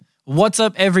What's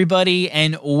up, everybody,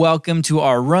 and welcome to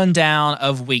our rundown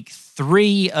of week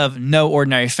 3 of No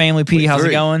Ordinary Family. Petey, how's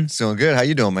it going? It's going good. How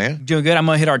you doing, man? Doing good. I'm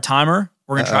going to hit our timer.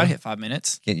 We're going to try to hit 5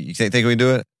 minutes. You think we can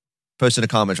do it? Post in the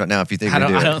comments right now if you think we can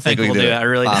do it. I don't think we'll do it. I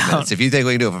really 5 don't. minutes. If you think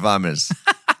we can do it for 5 minutes.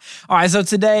 All right, so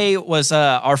today was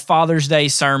our Father's Day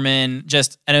sermon.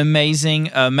 Just an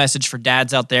amazing message for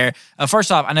dads out there. First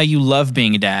off, I know you love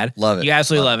being a dad. Love it. You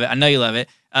absolutely love it. I know you love it.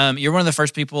 You're one of the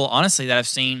first people, honestly, that I've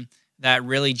seen that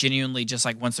really genuinely just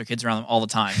like wants their kids around them all the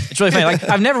time. It's really funny. Like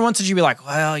I've never once seen you be like,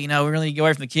 well, we really need to get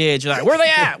away from the kids. You're like, where are they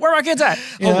at? Where are my kids at?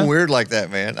 I'm weird like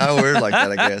that, man. I'm weird like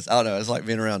that, I guess. I don't know. It's like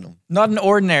being around them. Not an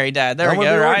ordinary dad. There we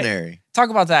go, right? Ordinary. Talk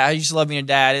about that. How you just love being a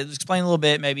dad. Explain a little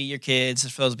bit, maybe your kids,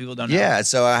 for those people who don't know. Yeah,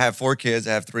 so I have 4 kids.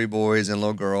 I have 3 boys and a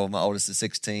little girl. My oldest is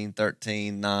 16,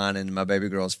 13, 9, and my baby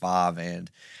girl is 5. And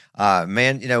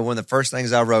man, one of the first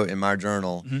things I wrote in my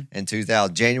journal in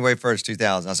 2000, January 1st,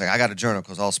 2000, I was like, I got a journal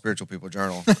because all spiritual people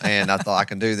journal. And I thought I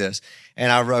can do this.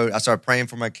 And I started praying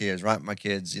for my kids, writing my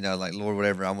kids, like, Lord,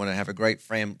 whatever, I want to have a great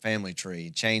family tree,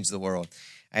 change the world.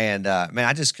 And man,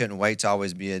 I just couldn't wait to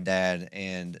always be a dad.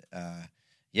 And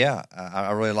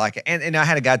I really like it. And I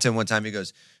had a guy tell me one time, he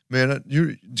goes, man,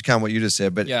 you kind of what you just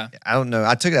said, but I don't know.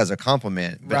 I took it as a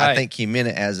compliment, but I think he meant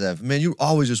it as a, man, you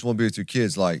always just want to be with your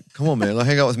kids. Like, come on, man,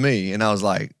 hang out with me. And I was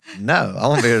like, no, I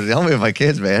want to be with my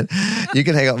kids, man. You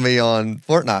can hang out with me on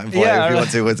Fortnite and play if you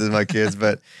want to with my kids.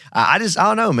 But I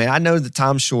don't know, man. I know the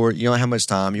time's short. You don't have much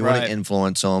time. You want to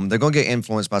influence them. They're going to get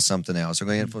influenced by something else. They're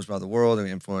going to get influenced by the world. They're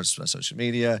going to get influenced by social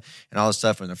media and all this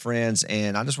stuff and their friends.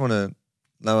 And I just want to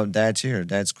know Dad's here.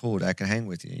 Dad's cool. Dad can hang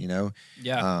with you,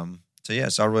 Yeah.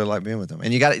 So I really like being with them.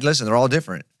 And you got to listen, they're all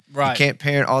different. Right. You can't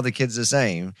parent all the kids the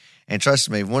same. And trust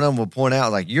me, one of them will point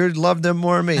out, like, you love them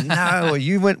more than me. No,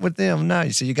 you went with them. No.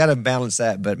 So you got to balance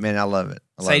that. But, man, I love it.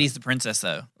 Sadie's the princess,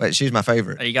 though. Wait, she's my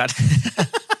favorite. Oh, you got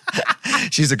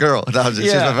She's a girl. No,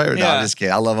 she's my favorite. No, I'm just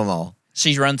kidding. I love them all.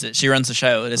 She runs it. She runs the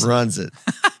show. Runs it.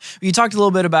 You talked a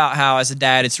little bit about how, as a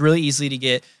dad, it's really easy to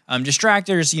get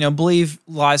distractors, believe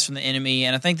lies from the enemy.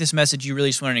 And I think this message, you really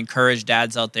just want to encourage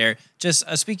dads out there. Just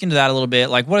speaking to that a little bit,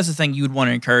 like, what is the thing you would want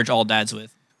to encourage all dads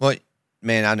with? Well,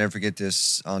 man, I'll never forget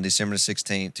this. On December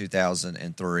 16th,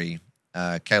 2003,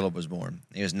 Caleb was born.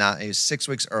 He was 6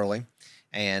 weeks early,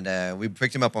 and we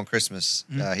picked him up on Christmas.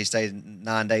 He stayed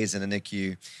 9 days in the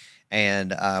NICU.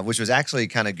 And which was actually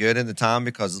kind of good in the time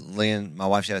because Lynn, my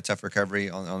wife, she had a tough recovery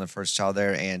on the first child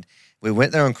there. And we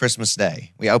went there on Christmas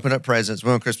Day. We opened up presents. We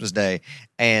went on Christmas Day.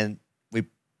 And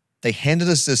they handed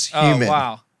us this human. Oh,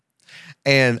 wow.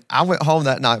 And I went home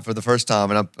that night for the first time.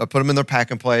 And I put them in their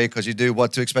pack and play because you do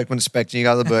what to expect when expecting. You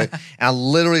got the book. And I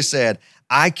literally said,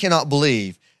 I cannot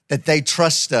believe that they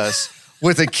trust us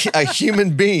with a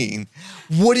human being.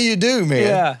 What do you do, man?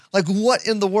 Yeah. Like, what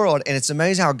in the world? And it's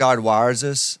amazing how God wires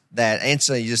us that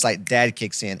instantly, just like dad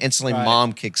kicks in, instantly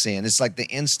mom kicks in. It's like the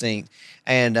instinct.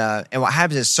 And what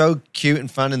happens is so cute and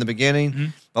fun in the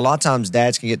beginning. A lot of times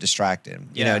dads can get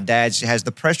distracted. Dads has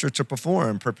the pressure to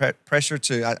perform, pressure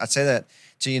to, I say that,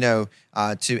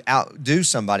 to outdo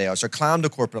somebody else or climb the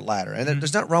corporate ladder. And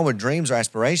there's nothing wrong with dreams or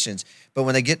aspirations, but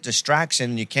when they get distraction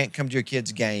and you can't come to your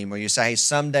kid's game or you say, hey,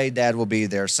 someday dad will be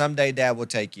there, someday dad will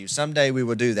take you, someday we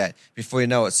will do that, before you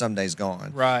know it, someday's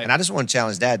gone. Right. And I just want to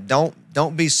challenge dad,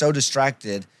 don't be so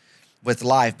distracted with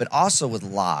life, but also with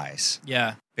lies.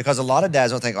 Yeah. Because a lot of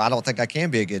dads don't think, I don't think I can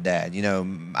be a good dad.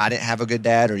 I didn't have a good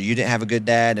dad or you didn't have a good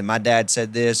dad and my dad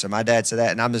said this or my dad said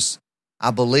that. And I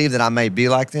believe that I may be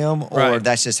like them, or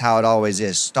that's just how it always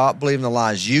is. Stop believing the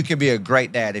lies. You can be a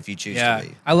great dad if you choose to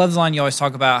be. I love the line you always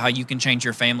talk about how you can change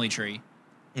your family tree.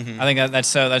 I think that's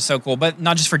so cool. But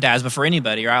not just for dads, but for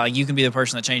anybody, right? Like, you can be the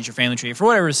person that changed your family tree for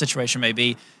whatever the situation may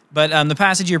be. But the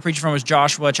passage you're preaching from was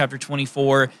Joshua chapter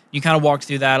 24. You kind of walked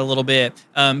through that a little bit.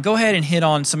 Go ahead and hit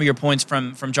on some of your points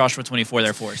from Joshua 24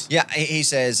 there for us. Yeah, he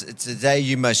says, today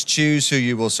you must choose who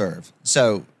you will serve.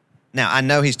 So now, I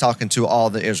know he's talking to all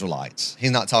the Israelites.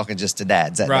 He's not talking just to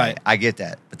dads that day. I get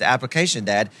that. But the application,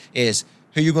 Dad, is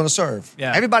who you're going to serve.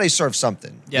 Yeah. Everybody serves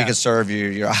something. Yeah. You can serve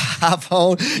your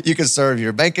iPhone. You can serve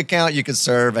your bank account. You can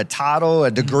serve a title,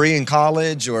 a degree in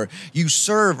college, or you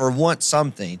serve or want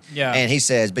something. Yeah. And he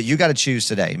says, but you got to choose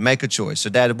today. Make a choice. So,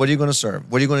 Dad, what are you going to serve?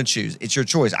 What are you going to choose? It's your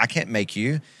choice. I can't make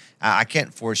you. I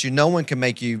can't force you. No one can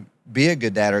make you be a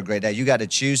good dad or a great dad. You got to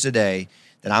choose today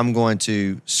that I'm going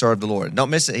to serve the Lord.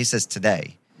 Don't miss it. He says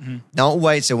today. Don't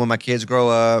wait till when my kids grow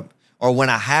up or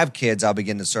when I have kids, I'll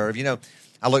begin to serve.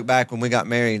 I look back when we got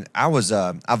married, I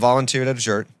volunteered at a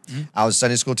church. I was a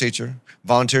Sunday school teacher,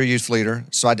 volunteer youth leader.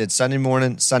 So I did Sunday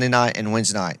morning, Sunday night, and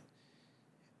Wednesday night.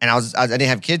 And I didn't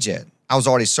have kids yet. I was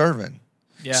already serving.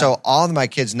 Yeah. So all of my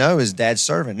kids know is dad's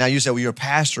serving. Now you say, well, you're a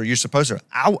pastor. You're supposed to.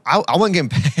 I wasn't getting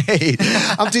paid.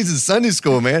 I'm teaching Sunday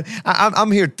school, man.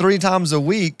 I'm here 3 times a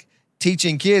week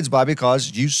teaching kids. Why?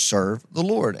 Because you serve the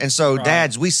Lord. And so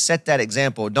dads, we set that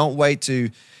example. Don't wait to,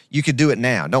 you could do it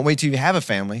now. Don't wait till you have a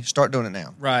family. Start doing it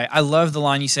now. Right. I love the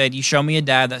line you said, you show me a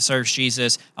dad that serves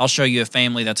Jesus, I'll show you a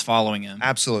family that's following him.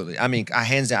 Absolutely. I mean,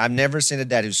 hands down, I've never seen a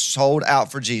dad who's sold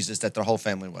out for Jesus that their whole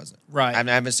family wasn't. Right. I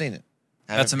haven't seen it.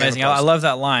 That's amazing. I love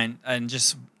that line, and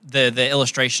just the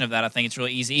illustration of that. I think it's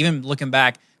really easy. Even looking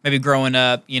back, maybe growing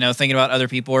up, thinking about other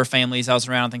people or families I was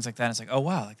around and things like that. It's like, oh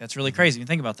wow, like that's really crazy. When you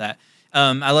think about that.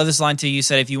 I love this line too. You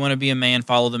said, if you want to be a man,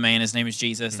 follow the man. His name is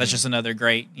Jesus. That's just another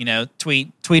great,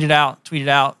 tweet it out,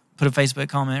 put a Facebook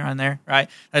comment right there, right?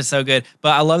 That's so good. But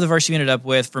I love the verse you ended up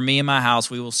with. For me and my house,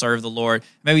 we will serve the Lord.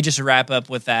 Maybe just to wrap up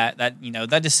with that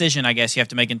decision, I guess you have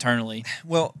to make internally.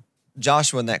 Well,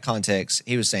 Joshua, in that context,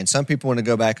 he was saying some people want to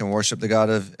go back and worship the God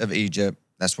of Egypt.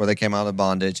 That's where they came out of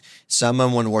bondage. Some of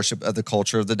them want to worship of the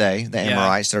culture of the day, the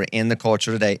Amorites that are in the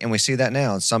culture today. And we see that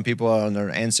now. Some people are on their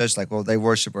ancestors like, well, they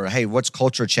worship, or hey, what's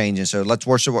culture changing? So let's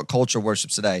worship what culture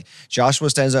worships today. Joshua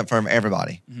stands up for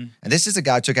everybody. Mm-hmm. And this is a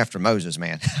guy who took after Moses,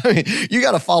 man. I mean, you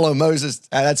got to follow Moses.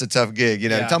 That's a tough gig,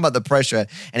 Talking about the pressure.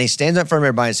 And he stands up for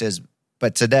everybody and says,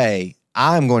 but today,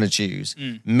 I'm going to choose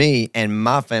me and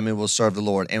my family will serve the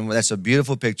Lord. And that's a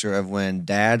beautiful picture of when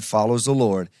dad follows the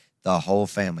Lord, the whole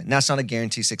family. Now, it's not a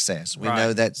guaranteed success. We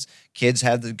know that kids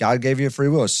God gave you a free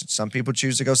will. Some people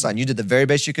choose to go side. You did the very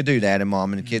best you could do, dad and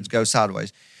mom, and the kids go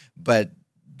sideways. But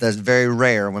that's very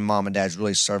rare when mom and dad's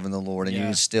really serving the Lord, and you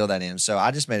instill that in. So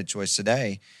I just made a choice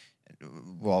today,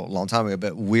 well, a long time ago,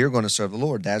 but we're going to serve the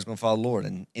Lord. Dad's going to follow the Lord,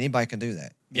 and anybody can do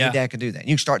that. Any dad can do that.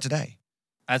 You can start today.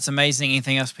 That's amazing.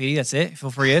 Anything else, Petey? That's it?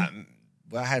 Feel free to.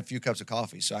 Well, I had a few cups of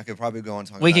coffee, so I could probably go on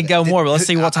talking We could go more, but let's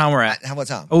see what time we're at. How much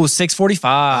time? Oh,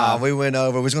 6:45. We went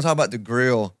over. We was going to talk about the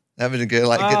grill. Having a good, getting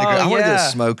the grill. I want to get a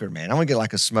smoker, man. I want to get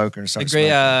like a smoker and start smoking.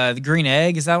 The green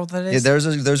egg, is that what that is? Yeah, there's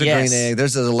a green egg.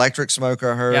 There's an electric smoker,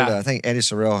 I heard. Yeah. I think Eddie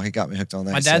Sorrell, he got me hooked on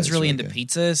that. My dad's really into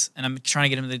pizzas, and I'm trying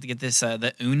to get him to get this,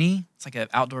 the Uni. It's like an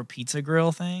outdoor pizza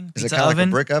grill thing. Is it kind of like a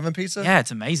brick oven pizza? Yeah,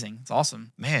 it's amazing. It's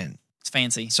awesome. Man. It's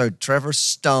fancy. So Trevor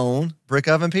Stone Brick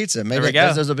Oven Pizza. Maybe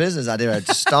there's a business idea.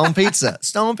 Stone Pizza.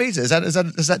 Stone Pizza. Is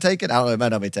that taken? I don't know. It might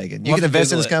not be taken. You can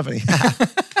invest in this company.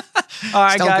 All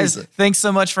right, Stone guys. Pizza. Thanks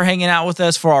so much for hanging out with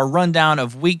us for our rundown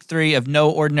of week 3 of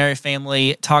No Ordinary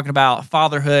Family, talking about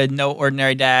fatherhood, no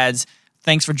ordinary dads.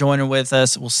 Thanks for joining with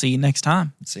us. We'll see you next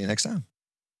time. See you next time.